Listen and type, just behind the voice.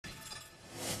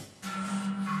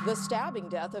The stabbing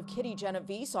death of Kitty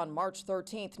Genovese on March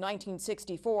 13,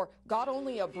 1964, got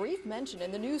only a brief mention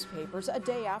in the newspapers a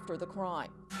day after the crime.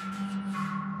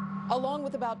 Along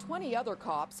with about 20 other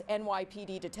cops,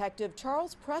 NYPD detective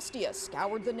Charles Prestia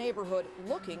scoured the neighborhood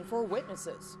looking for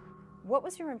witnesses. What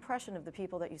was your impression of the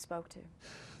people that you spoke to?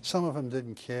 Some of them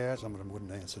didn't care, some of them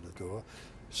wouldn't answer the door.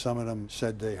 Some of them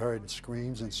said they heard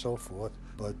screams and so forth,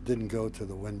 but didn't go to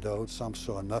the window. Some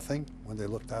saw nothing when they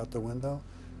looked out the window,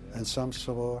 and some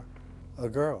saw a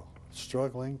girl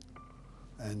struggling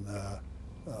and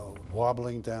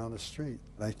wobbling down the street.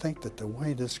 And I think that the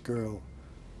way this girl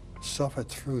suffered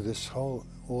through this whole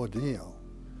ordeal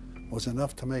was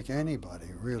enough to make anybody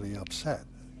really upset,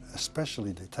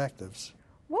 especially detectives.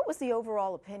 What was the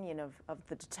overall opinion of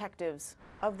the detectives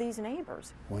of these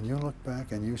neighbors? When you look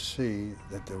back and you see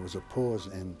that there was a pause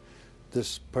in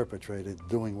this perpetrator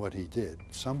doing what he did,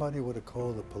 somebody would have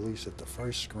called the police at the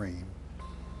first scream,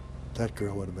 that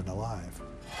girl would have been alive.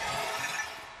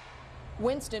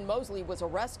 Winston Mosley was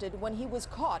arrested when he was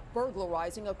caught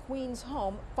burglarizing a Queens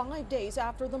home 5 days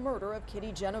after the murder of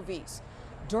Kitty Genovese.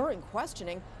 During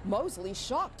questioning, Mosley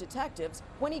shocked detectives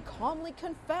when he calmly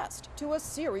confessed to a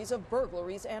series of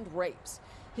burglaries and rapes.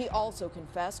 He also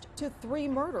confessed to 3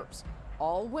 murders,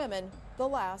 all women, the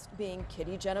last being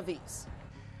Kitty Genovese.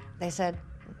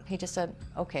 He just said,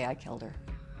 okay, I killed her.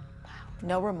 Wow.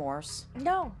 No remorse?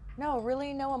 No,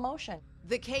 really no emotion.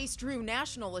 The case drew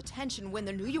national attention when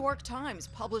the New York Times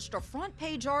published a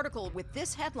front-page article with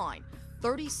this headline,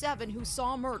 37 who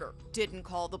saw murder didn't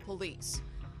call the police.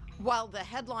 While the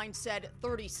headline said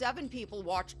 37 people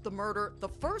watched the murder, the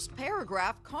first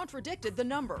paragraph contradicted the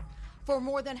number. For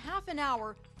more than half an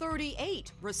hour,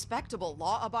 38 respectable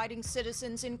law-abiding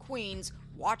citizens in Queens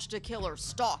watched a killer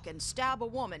stalk and stab a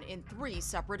woman in 3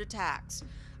 separate attacks.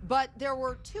 But there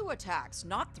were 2 attacks,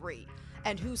 not 3.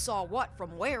 And who saw what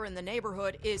from where in the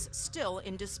neighborhood is still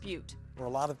in dispute. A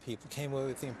lot of people came away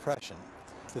with the impression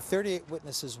the 38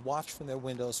 witnesses watched from their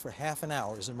windows for half an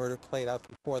hour as the murder played out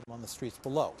before them on the streets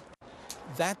below.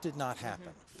 That did not happen.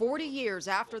 40 years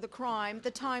after the crime,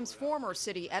 the Times' former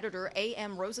city editor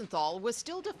A.M. Rosenthal was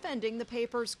still defending the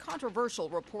paper's controversial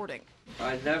reporting.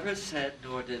 I never said,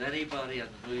 nor did anybody on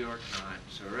the New York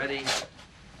Times or any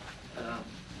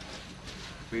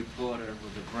reporter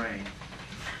with a brain,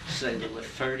 say there were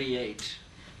 38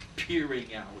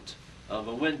 peering out of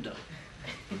a window.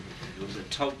 It was a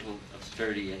total of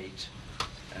 38,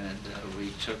 and we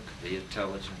took the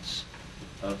intelligence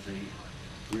of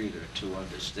the reader to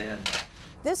understand that.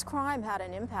 This crime had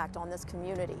an impact on this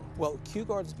community. Well, Kew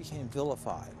Gardens became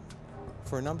vilified.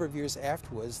 For a number of years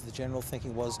afterwards, the general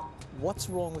thinking was, what's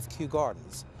wrong with Kew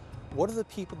Gardens? What are the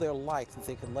people there like that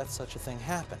they could let such a thing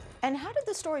happen? And how did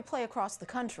the story play across the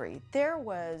country? There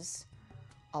was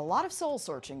a lot of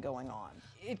soul-searching going on.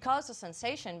 It caused a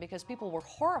sensation because people were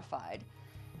horrified.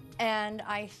 And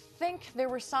I think there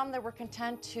were some that were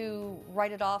content to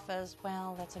write it off as,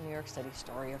 well, that's a New York City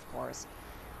story, of course.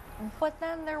 But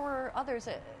then there were others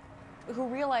who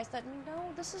realized that, no,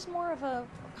 this is more of a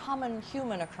common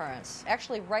human occurrence.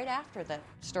 Actually, right after the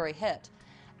story hit,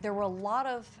 there were a lot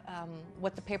of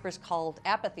what the papers called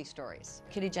apathy stories.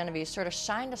 Kitty Genovese sort of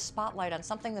shined a spotlight on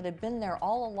something that had been there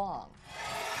all along.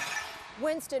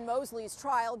 Winston Mosley's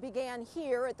trial began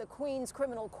here at the Queens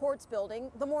Criminal Courts building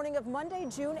the morning of Monday,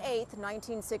 June 8,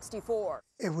 1964.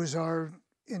 It was our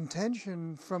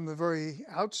intention from the very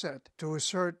outset to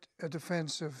assert a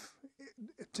defense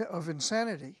of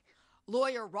insanity.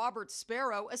 Lawyer Robert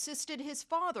Sparrow assisted his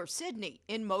father, Sidney,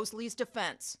 in Mosley's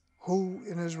defense. Who,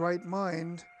 in his right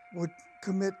mind, would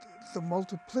commit the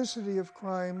multiplicity of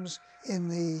crimes in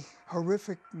the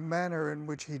horrific manner in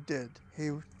which he did. He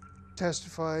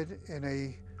testified in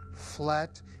a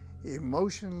flat,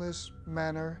 emotionless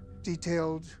manner,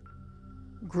 detailed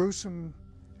gruesome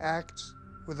acts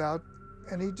without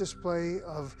any display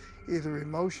of either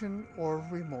emotion or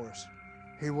remorse.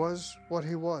 He was what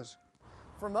he was.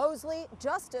 For Mosley,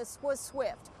 justice was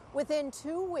swift. Within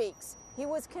 2 weeks, he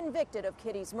was convicted of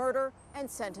Kitty's murder and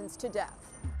sentenced to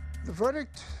death. The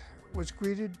verdict was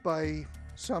greeted by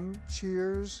some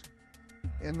cheers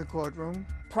in the courtroom.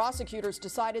 Prosecutors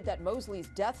decided that Mosley's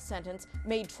death sentence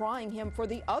made trying him for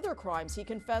the other crimes he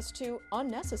confessed to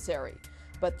unnecessary.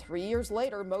 But 3 years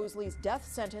later, Mosley's death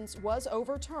sentence was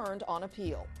overturned on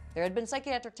appeal. There had been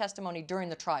psychiatric testimony during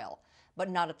the trial, but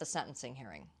not at the sentencing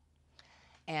hearing.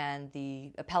 And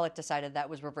the appellate decided that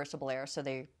was reversible error, so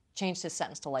they changed his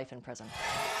sentence to life in prison.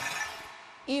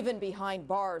 Even behind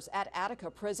bars at Attica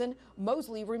Prison,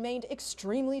 Mosley remained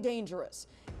extremely dangerous.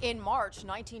 In March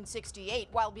 1968,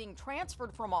 while being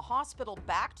transferred from a hospital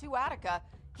back to Attica,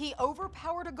 He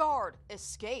overpowered a guard,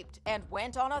 escaped, and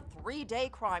went on a 3-day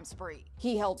crime spree.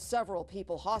 He held several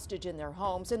people hostage in their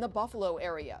homes in the Buffalo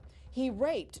area. He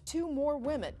raped 2 more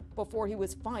women before he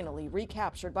was finally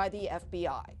recaptured by the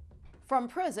FBI. From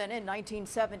prison in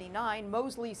 1979,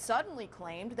 Mosley suddenly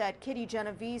claimed that Kitty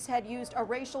Genovese had used a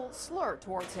racial slur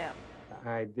towards him. The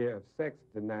idea of sex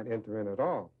did not enter in at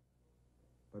all,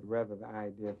 but rather the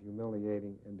idea of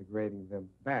humiliating and degrading them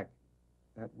back.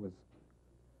 That was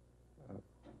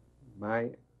my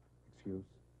excuse,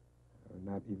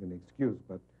 not even excuse,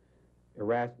 but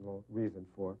irrational reason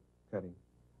for cutting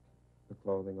the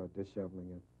clothing or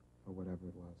disheveling it or whatever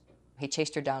it was. He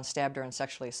chased her down, stabbed her, and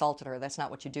sexually assaulted her. That's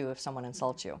not what you do if someone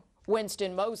insults you.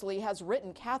 Winston Mosley has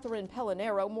written Catherine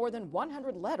Pellinero more than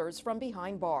 100 letters from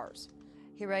behind bars.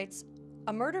 He writes,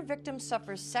 "A murder victim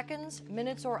suffers seconds,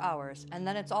 minutes, or hours, and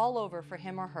then it's all over for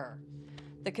him or her.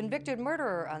 The convicted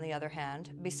murderer, on the other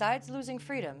hand, besides losing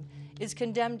freedom, is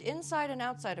condemned inside and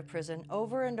outside of prison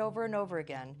over and over and over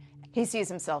again." He sees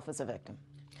himself as a victim.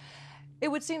 It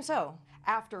would seem so.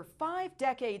 After 5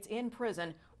 decades in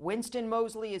prison, Winston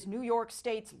Mosley is New York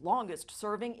State's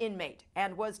longest-serving inmate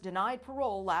and was denied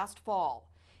parole last fall.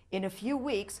 In a few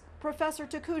weeks, Professor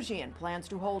Takujian plans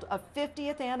to hold a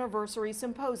 50th anniversary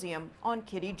symposium on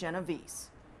Kitty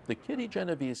Genovese. The Kitty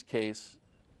Genovese case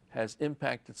has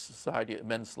impacted society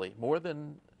immensely, more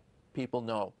than people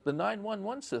know. The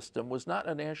 911 system was not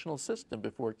a national system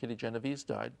before Kitty Genovese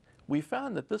died. We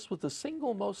found that this was the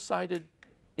single most cited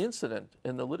incident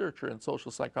in the literature in social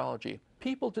psychology.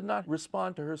 People did not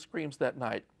respond to her screams that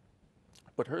night,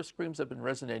 but her screams have been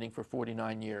resonating for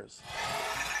 49 years.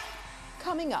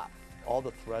 Coming up. All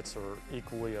the threats are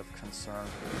equally of concern.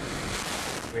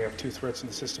 We have 2 threats in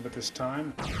the system at this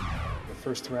time. The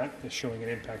first threat is showing an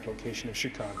impact location of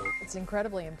Chicago. It's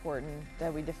incredibly important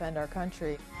that we defend our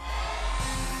country.